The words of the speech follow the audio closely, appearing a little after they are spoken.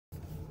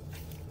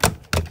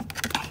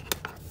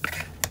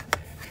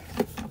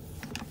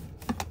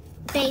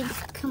babe,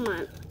 come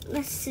on.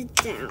 Let's sit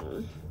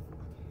down.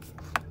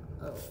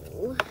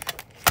 Oh,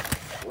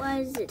 why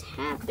is it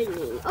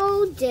happening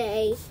all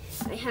day?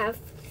 I have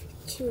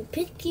to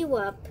pick you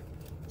up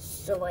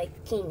so I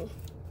can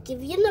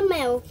give you the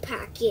mail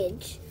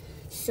package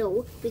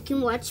so we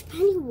can watch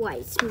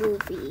Pennywise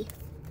movie.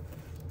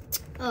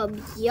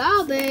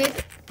 Yeah, babe.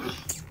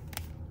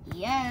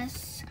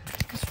 Yes.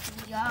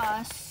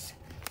 Yes.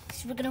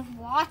 So we're gonna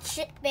watch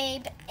it,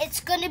 babe. It's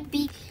gonna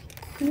be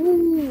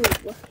cool.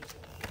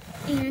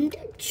 And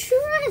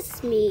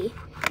trust me,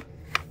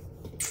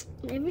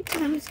 every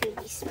time it's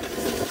gonna be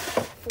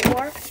special.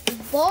 4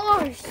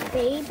 bars,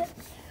 babe.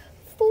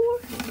 4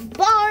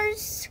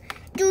 bars.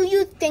 Do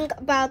you think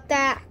about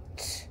that?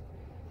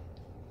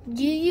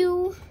 Do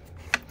you?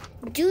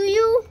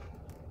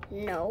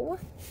 No.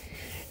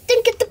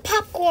 Then get the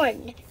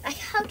popcorn. I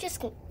have just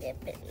gonna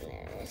dip in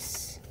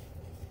this.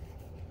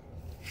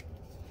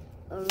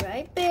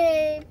 Alright,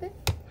 babe.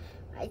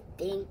 I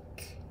think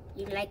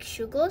you like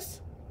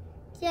sugars?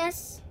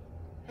 Yes,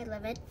 I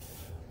love it.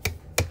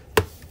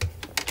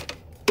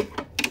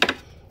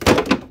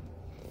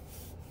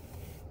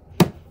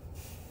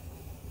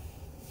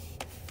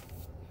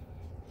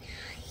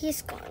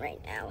 He's gone right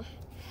now.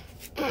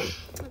 There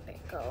we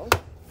go.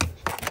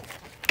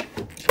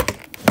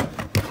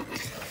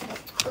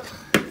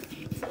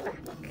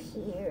 Back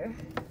here.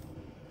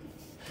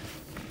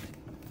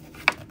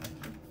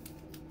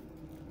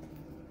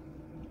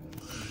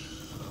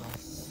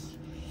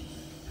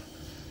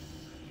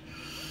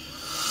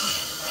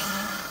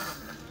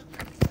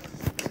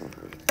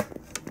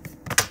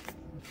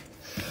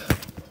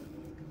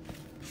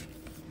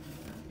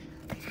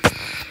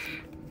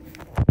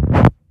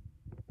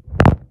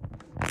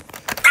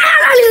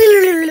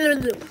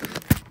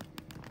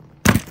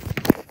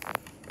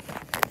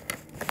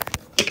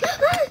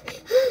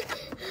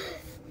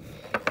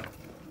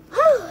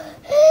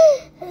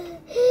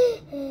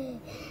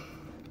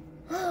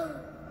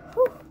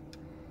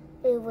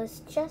 It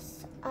was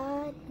just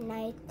a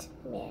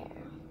nightmare.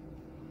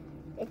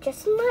 It's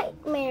just a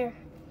nightmare,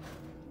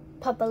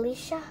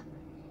 Publisha.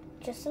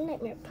 Just a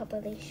nightmare,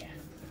 Publisha.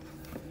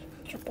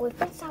 Your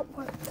boyfriend's at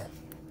work.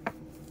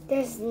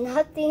 There's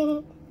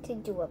nothing to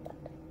do about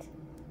it.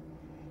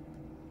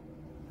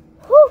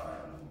 Whew.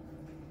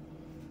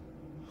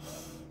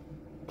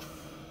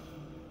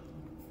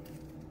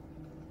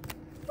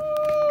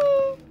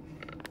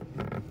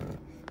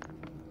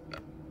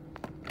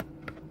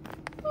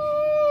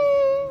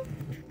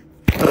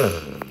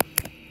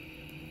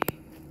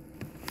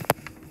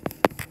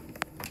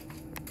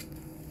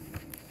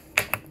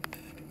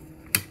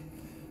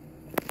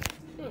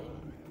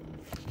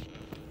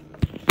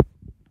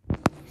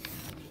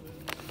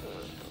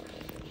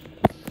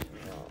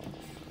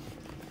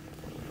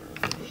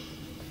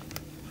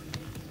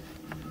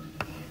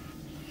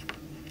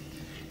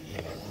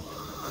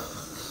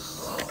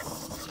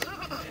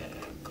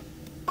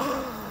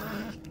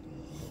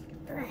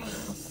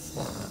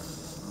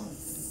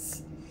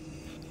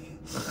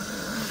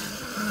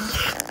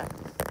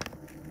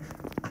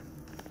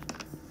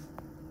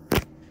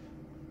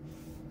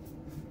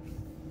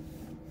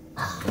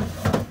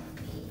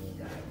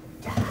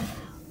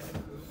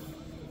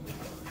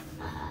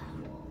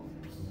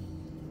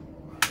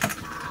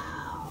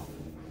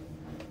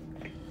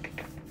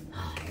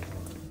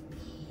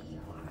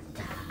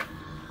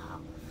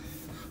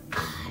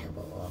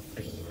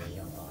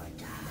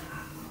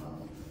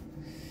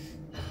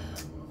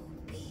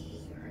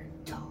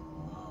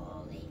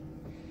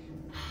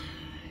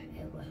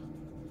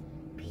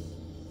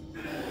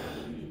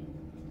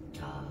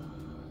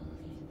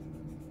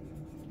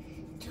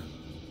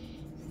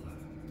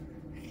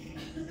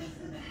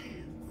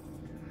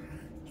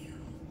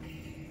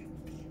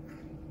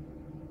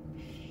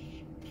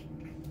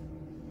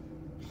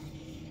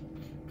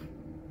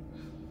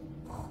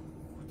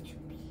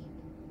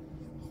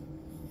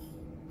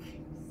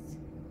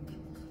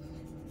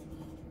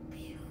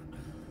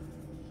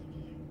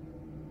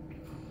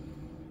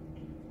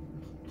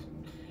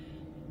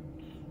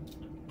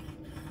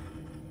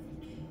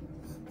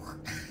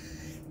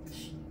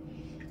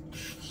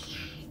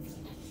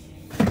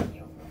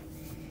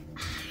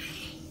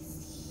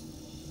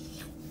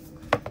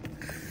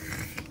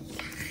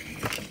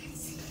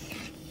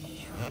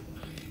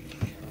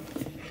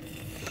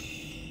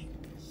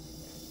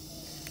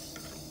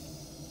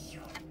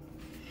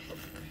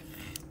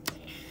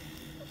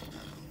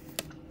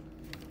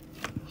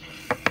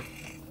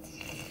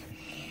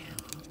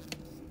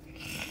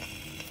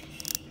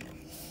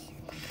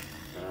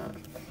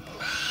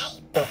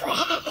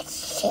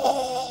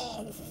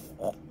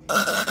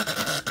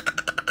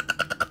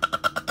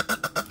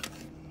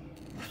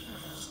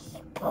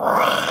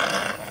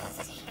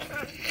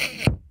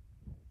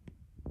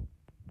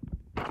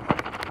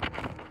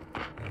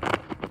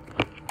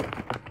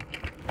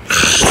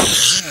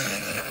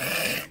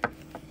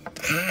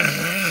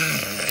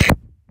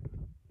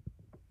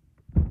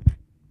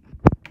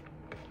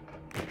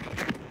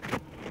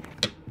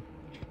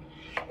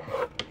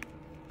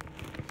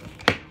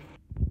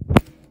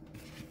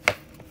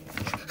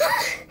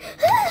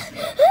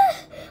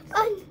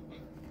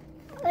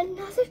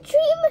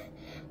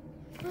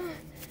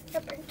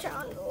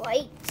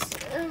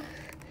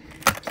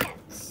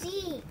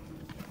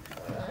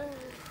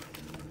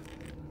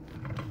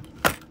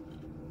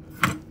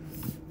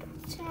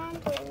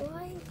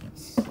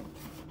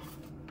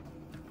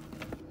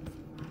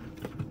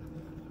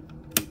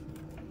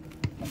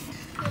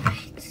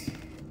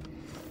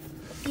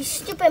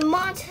 stupid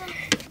monster.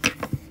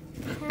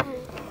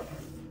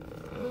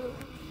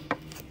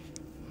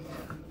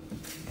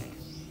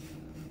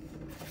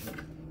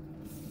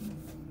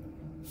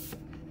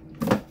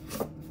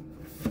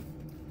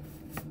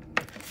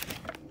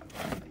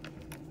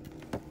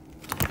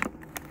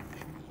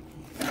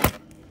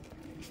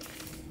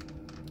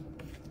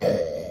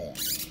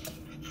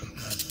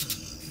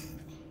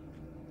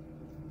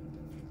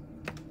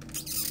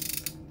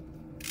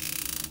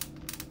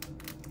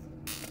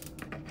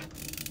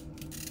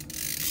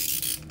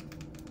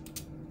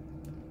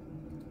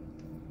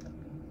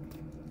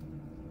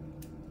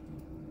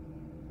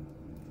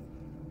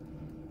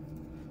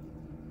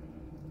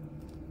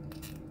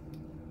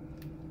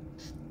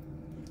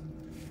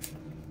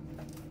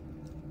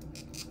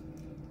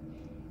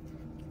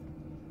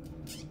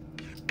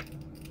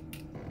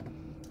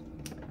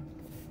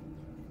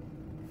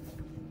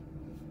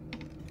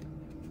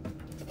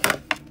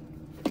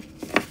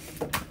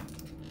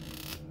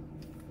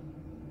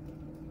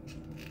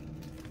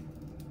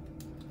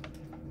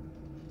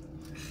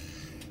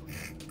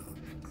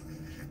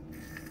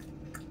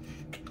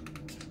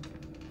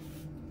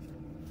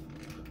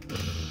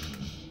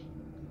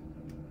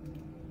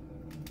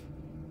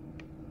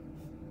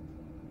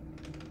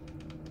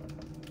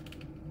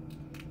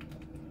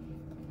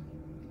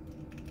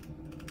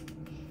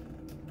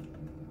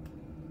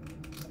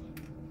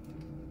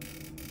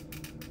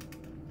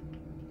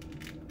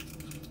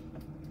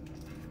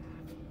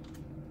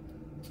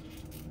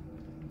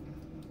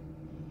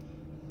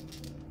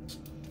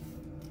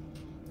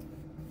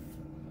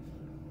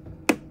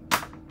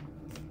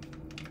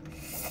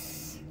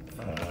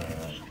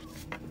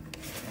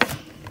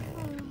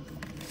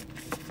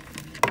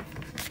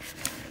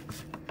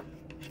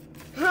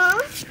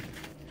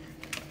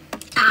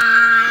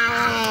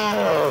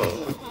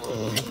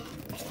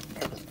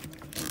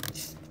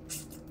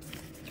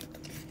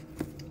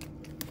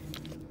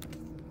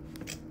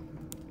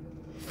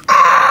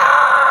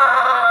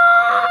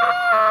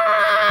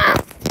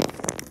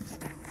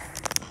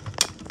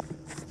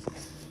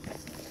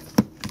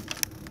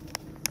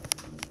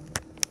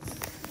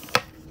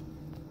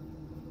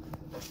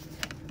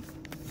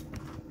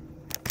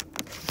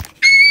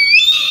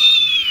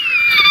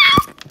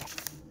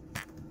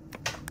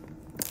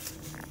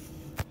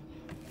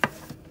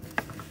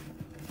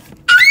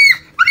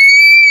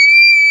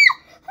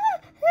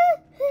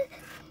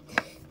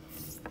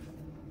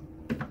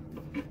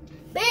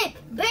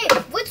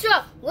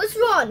 What's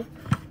wrong?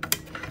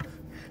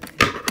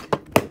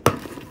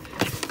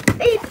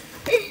 Babe,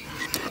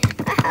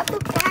 I have a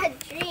bad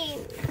dream.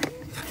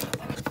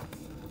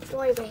 Don't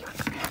worry, babe.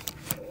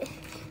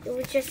 It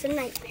was just a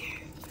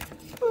nightmare.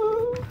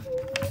 Oh,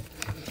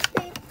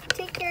 babe,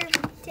 take care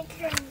of me. Take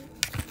care of me.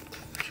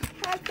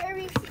 I'm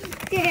very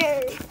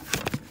scared.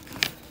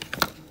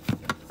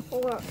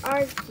 Or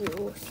are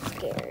you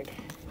scared?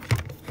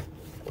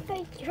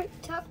 Hey, you're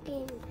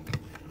talking.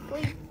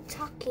 What are you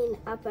talking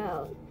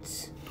about?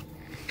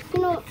 You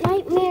know,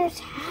 nightmares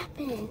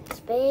happen,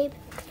 babe.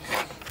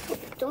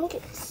 Don't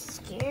get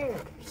scared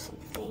or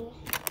something.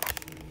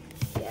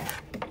 Yeah.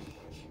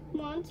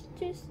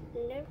 Monsters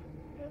never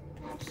get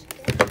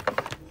scared.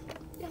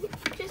 Let me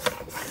just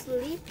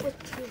sleep with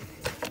you.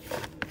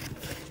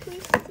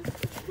 Please sleep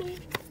with me.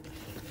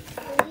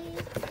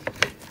 Please.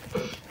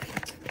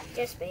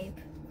 Yes, babe.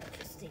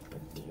 Just sleep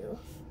with you.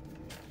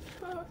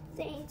 Oh,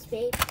 thanks,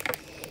 babe.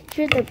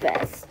 You're the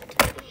best.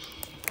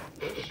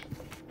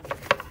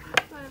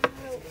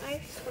 I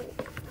just want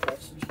to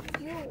touch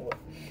you.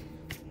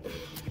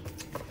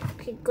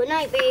 Okay, good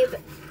night, babe.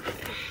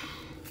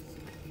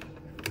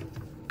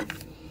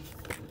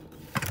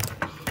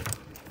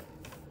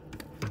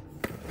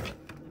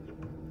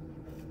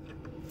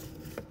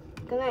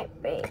 Good night,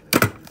 babe.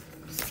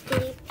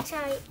 Sleep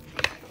tight.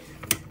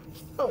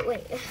 Oh,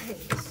 wait.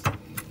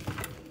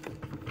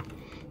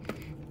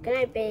 Good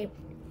night, babe.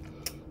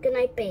 Good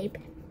night, babe.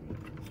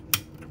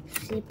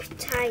 Sleep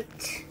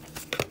tight.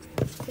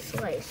 This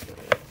light is not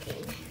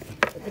working.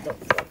 If it don't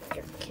work,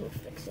 you can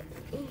fix it.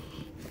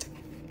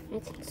 I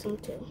think so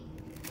too.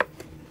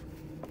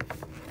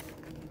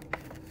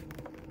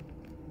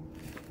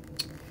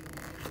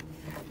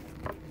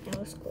 Now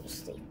let's go to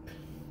sleep.